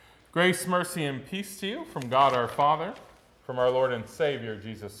Grace, mercy, and peace to you from God our Father, from our Lord and Savior,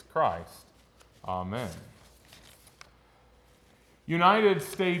 Jesus Christ. Amen. United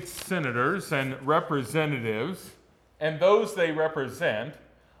States senators and representatives, and those they represent,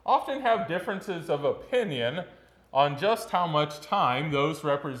 often have differences of opinion on just how much time those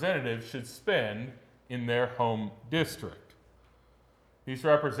representatives should spend in their home district. These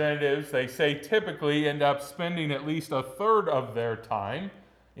representatives, they say, typically end up spending at least a third of their time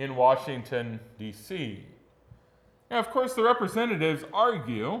in Washington, D.C. Now, of course, the representatives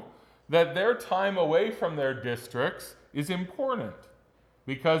argue that their time away from their districts is important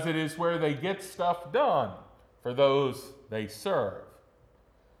because it is where they get stuff done for those they serve.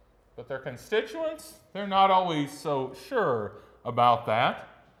 But their constituents, they're not always so sure about that.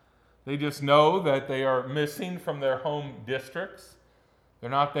 They just know that they are missing from their home districts. They're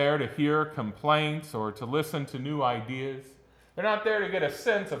not there to hear complaints or to listen to new ideas. They're not there to get a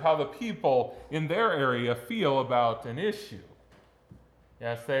sense of how the people in their area feel about an issue.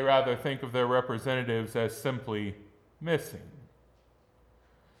 Yes, they rather think of their representatives as simply missing.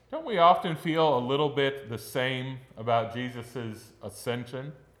 Don't we often feel a little bit the same about Jesus'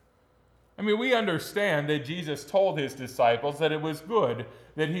 ascension? I mean, we understand that Jesus told his disciples that it was good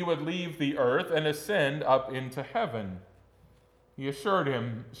that he would leave the earth and ascend up into heaven. He assured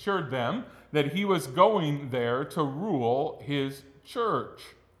them that he was going there to rule his church.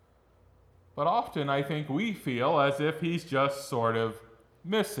 But often I think we feel as if he's just sort of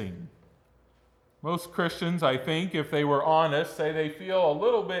missing. Most Christians, I think, if they were honest, say they feel a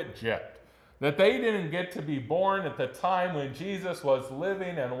little bit gypped, that they didn't get to be born at the time when Jesus was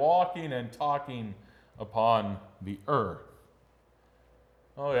living and walking and talking upon the earth.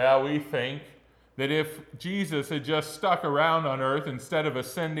 Oh yeah, we think that if Jesus had just stuck around on earth instead of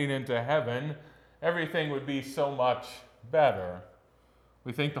ascending into heaven, everything would be so much better.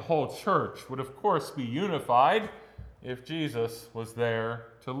 We think the whole church would, of course, be unified if Jesus was there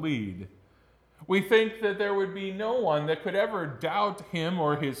to lead. We think that there would be no one that could ever doubt him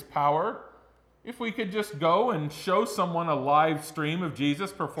or his power if we could just go and show someone a live stream of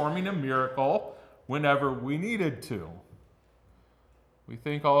Jesus performing a miracle whenever we needed to. We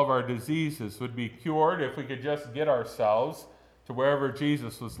think all of our diseases would be cured if we could just get ourselves to wherever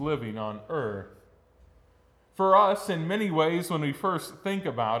Jesus was living on earth. For us, in many ways, when we first think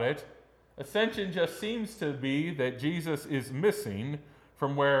about it, ascension just seems to be that Jesus is missing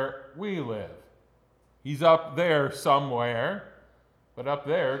from where we live. He's up there somewhere, but up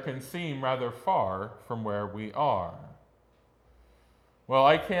there can seem rather far from where we are. Well,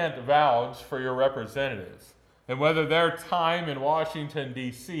 I can't vouch for your representatives and whether their time in Washington,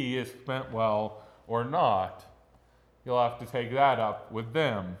 D.C. is spent well or not. You'll have to take that up with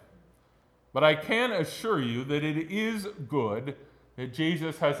them. But I can assure you that it is good that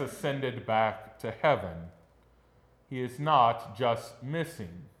Jesus has ascended back to heaven. He is not just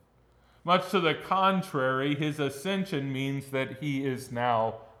missing. Much to the contrary, his ascension means that he is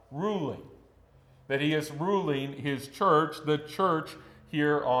now ruling. That he is ruling his church, the church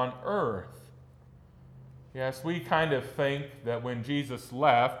here on earth. Yes, we kind of think that when Jesus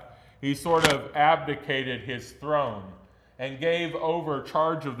left, he sort of abdicated his throne and gave over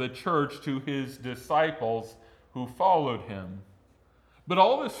charge of the church to his disciples who followed him. But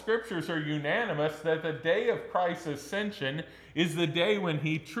all the scriptures are unanimous that the day of Christ's ascension is the day when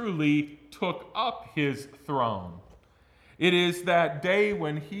he truly took up his throne. It is that day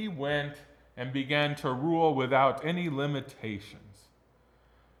when he went and began to rule without any limitations.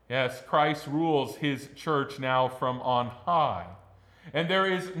 Yes, Christ rules his church now from on high. And there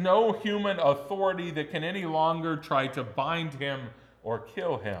is no human authority that can any longer try to bind him or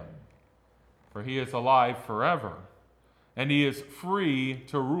kill him. For he is alive forever. And he is free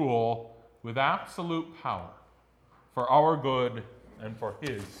to rule with absolute power for our good and for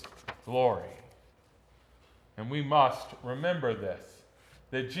his glory. And we must remember this,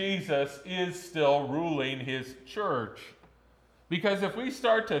 that Jesus is still ruling his church. Because if we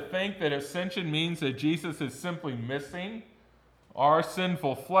start to think that ascension means that Jesus is simply missing, our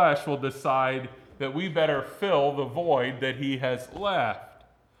sinful flesh will decide that we better fill the void that he has left.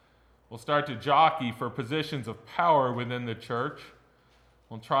 We'll start to jockey for positions of power within the church.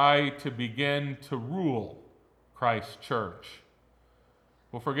 We'll try to begin to rule Christ's church.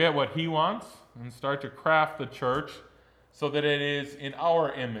 We'll forget what he wants and start to craft the church so that it is in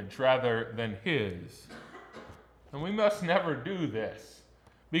our image rather than his. And we must never do this,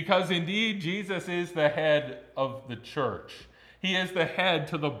 because indeed Jesus is the head of the church. He is the head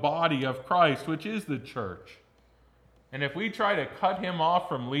to the body of Christ, which is the church. And if we try to cut him off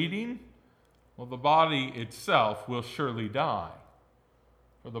from leading, well, the body itself will surely die.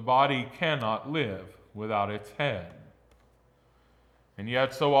 for the body cannot live without its head. And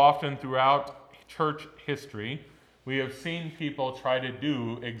yet, so often throughout church history, we have seen people try to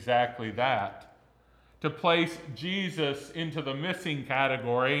do exactly that, to place Jesus into the missing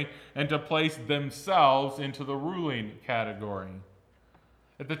category and to place themselves into the ruling category.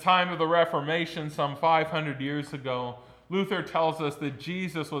 At the time of the Reformation, some 500 years ago, Luther tells us that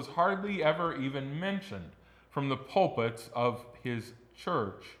Jesus was hardly ever even mentioned from the pulpits of his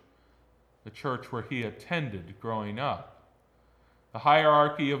church, the church where he attended growing up. The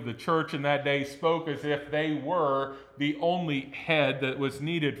hierarchy of the church in that day spoke as if they were the only head that was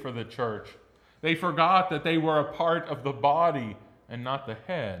needed for the church. They forgot that they were a part of the body and not the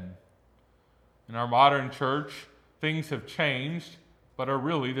head. In our modern church, things have changed, but are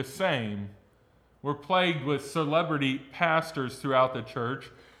really the same. We're plagued with celebrity pastors throughout the church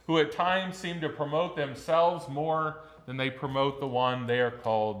who at times seem to promote themselves more than they promote the one they are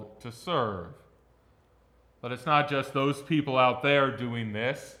called to serve. But it's not just those people out there doing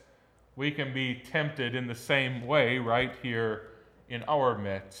this. We can be tempted in the same way right here in our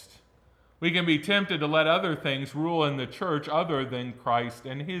midst. We can be tempted to let other things rule in the church other than Christ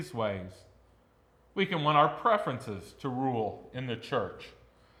and his ways. We can want our preferences to rule in the church.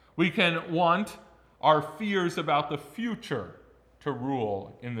 We can want our fears about the future to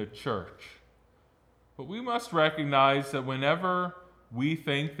rule in the church. But we must recognize that whenever we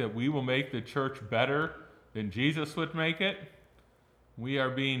think that we will make the church better than Jesus would make it, we are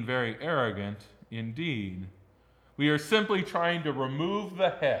being very arrogant indeed. We are simply trying to remove the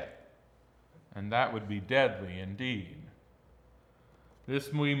head, and that would be deadly indeed.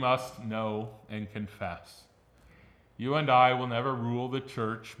 This we must know and confess. You and I will never rule the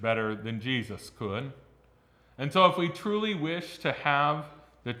church better than Jesus could. And so if we truly wish to have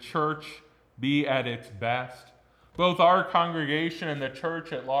the church be at its best, both our congregation and the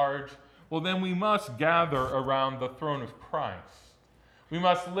church at large, well, then we must gather around the throne of Christ. We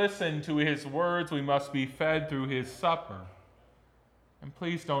must listen to his words. We must be fed through his supper. And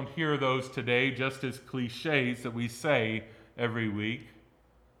please don't hear those today just as cliches that we say every week.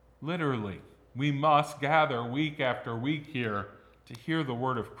 Literally, we must gather week after week here to hear the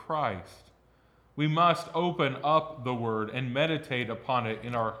word of Christ. We must open up the word and meditate upon it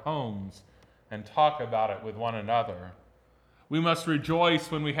in our homes and talk about it with one another. We must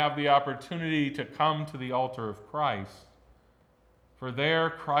rejoice when we have the opportunity to come to the altar of Christ. For there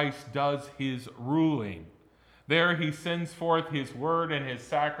Christ does his ruling. There he sends forth his word and his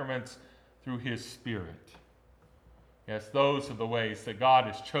sacraments through his Spirit. Yes, those are the ways that God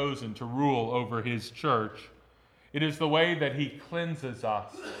has chosen to rule over his church. It is the way that he cleanses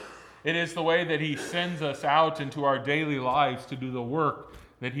us. It is the way that he sends us out into our daily lives to do the work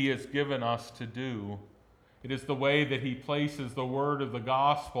that he has given us to do. It is the way that he places the word of the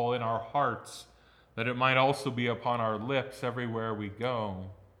gospel in our hearts, that it might also be upon our lips everywhere we go.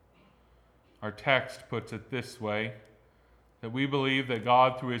 Our text puts it this way, that we believe that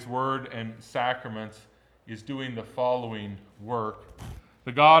God, through his word and sacraments, is doing the following work.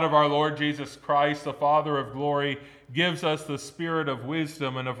 The God of our Lord Jesus Christ, the Father of glory, gives us the spirit of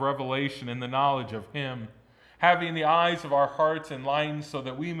wisdom and of revelation in the knowledge of him, having the eyes of our hearts enlightened so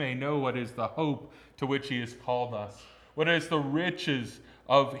that we may know what is the hope to which he has called us, what is the riches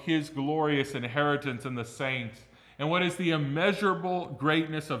of his glorious inheritance in the saints, and what is the immeasurable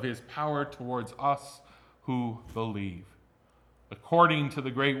greatness of his power towards us who believe, according to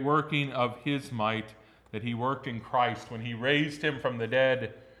the great working of his might that he worked in Christ when he raised him from the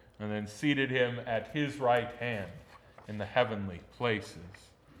dead and then seated him at his right hand in the heavenly places.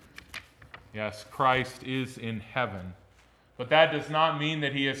 Yes, Christ is in heaven, but that does not mean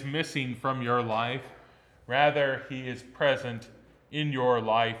that he is missing from your life. Rather, he is present in your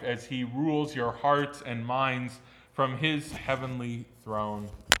life as he rules your hearts and minds from his heavenly throne.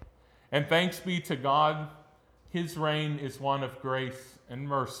 And thanks be to God, his reign is one of grace and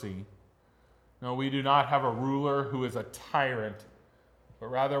mercy. No, we do not have a ruler who is a tyrant,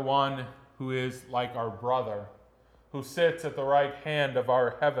 but rather one who is like our brother, who sits at the right hand of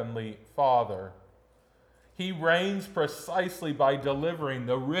our heavenly Father. He reigns precisely by delivering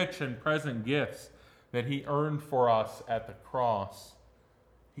the rich and present gifts that he earned for us at the cross.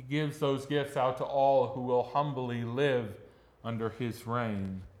 He gives those gifts out to all who will humbly live under his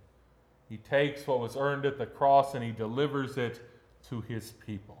reign. He takes what was earned at the cross and he delivers it to his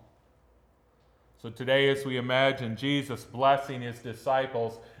people. So today, as we imagine Jesus blessing his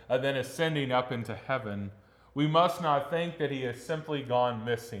disciples and then ascending up into heaven, we must not think that he has simply gone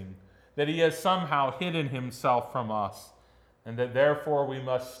missing, that he has somehow hidden himself from us, and that therefore we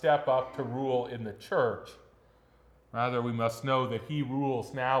must step up to rule in the church. Rather, we must know that he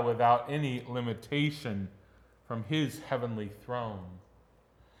rules now without any limitation from his heavenly throne.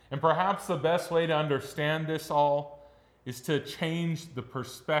 And perhaps the best way to understand this all is to change the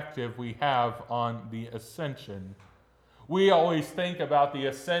perspective we have on the ascension. We always think about the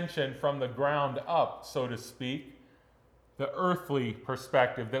ascension from the ground up, so to speak, the earthly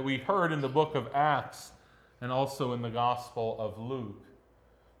perspective that we heard in the book of Acts and also in the Gospel of Luke.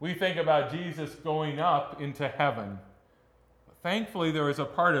 We think about Jesus going up into heaven. Thankfully, there is a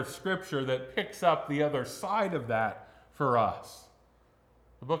part of Scripture that picks up the other side of that for us.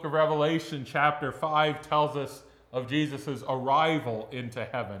 The book of Revelation, chapter 5, tells us of Jesus' arrival into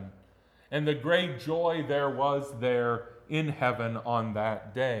heaven and the great joy there was there in heaven on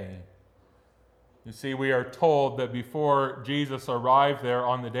that day. You see, we are told that before Jesus arrived there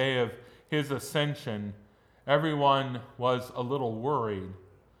on the day of his ascension, everyone was a little worried.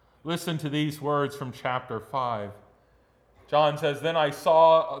 Listen to these words from chapter 5. John says, "Then I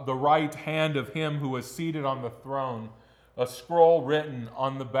saw the right hand of him who was seated on the throne, a scroll written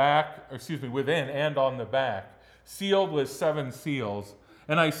on the back, within and on the back, sealed with 7 seals.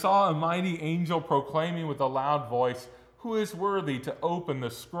 And I saw a mighty angel proclaiming with a loud voice, 'Who is worthy to open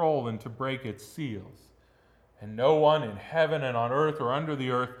the scroll and to break its seals?' And no one in heaven and on earth or under the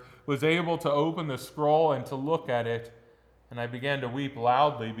earth was able to open the scroll and to look at it. And I began to weep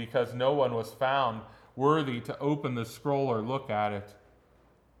loudly because no one was found worthy to open the scroll or look at it.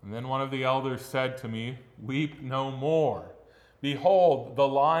 And then one of the elders said to me, 'Weep no more. Behold, the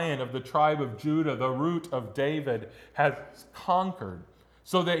Lion of the tribe of Judah, the Root of David, has conquered,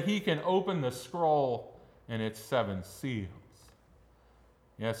 so that he can open the scroll and its 7 seals.'"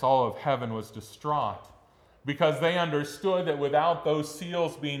 Yes, all of heaven was distraught because they understood that without those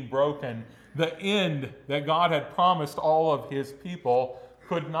seals being broken, the end that God had promised all of his people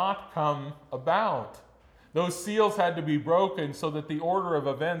could not come about. Those seals had to be broken so that the order of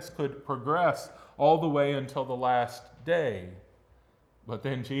events could progress all the way until the last day. But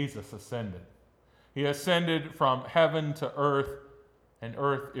then Jesus ascended. He ascended from heaven to earth, and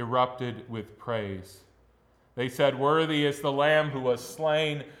earth erupted with praise. They said, "Worthy is the Lamb who was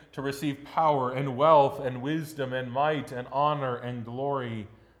slain to receive power and wealth and wisdom and might and honor and glory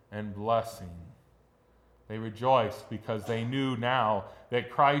and blessing." They rejoiced because they knew now that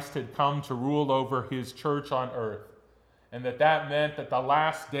Christ had come to rule over his church on earth, and that meant that the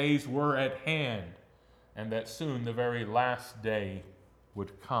last days were at hand, and that soon the very last day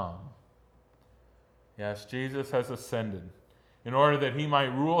would come. Yes, Jesus has ascended in order that he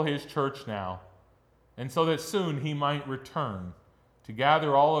might rule his church now, and so that soon he might return to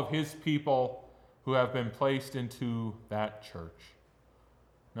gather all of his people who have been placed into that church.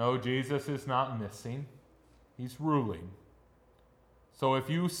 No, Jesus is not missing. He's ruling. So if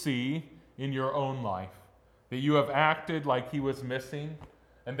you see in your own life that you have acted like he was missing,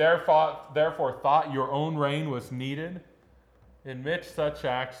 and therefore thought your own reign was needed, admit such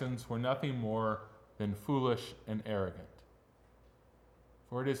actions were nothing more than foolish and arrogant.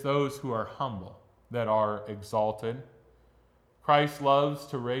 For it is those who are humble that are exalted. Christ loves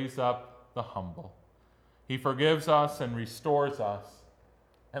to raise up the humble. He forgives us and restores us.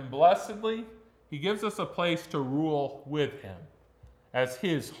 And blessedly, he gives us a place to rule with him as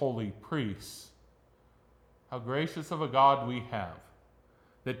his holy priests. How gracious of a God we have,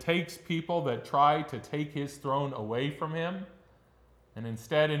 that takes people that try to take his throne away from him, and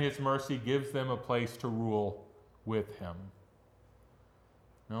instead in his mercy gives them a place to rule with him.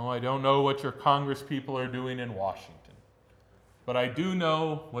 No, I don't know what your Congress people are doing in Washington, but I do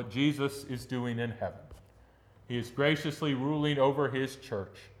know what Jesus is doing in heaven. He is graciously ruling over his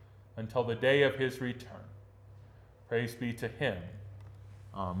church until the day of his return. Praise be to him.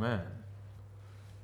 Amen.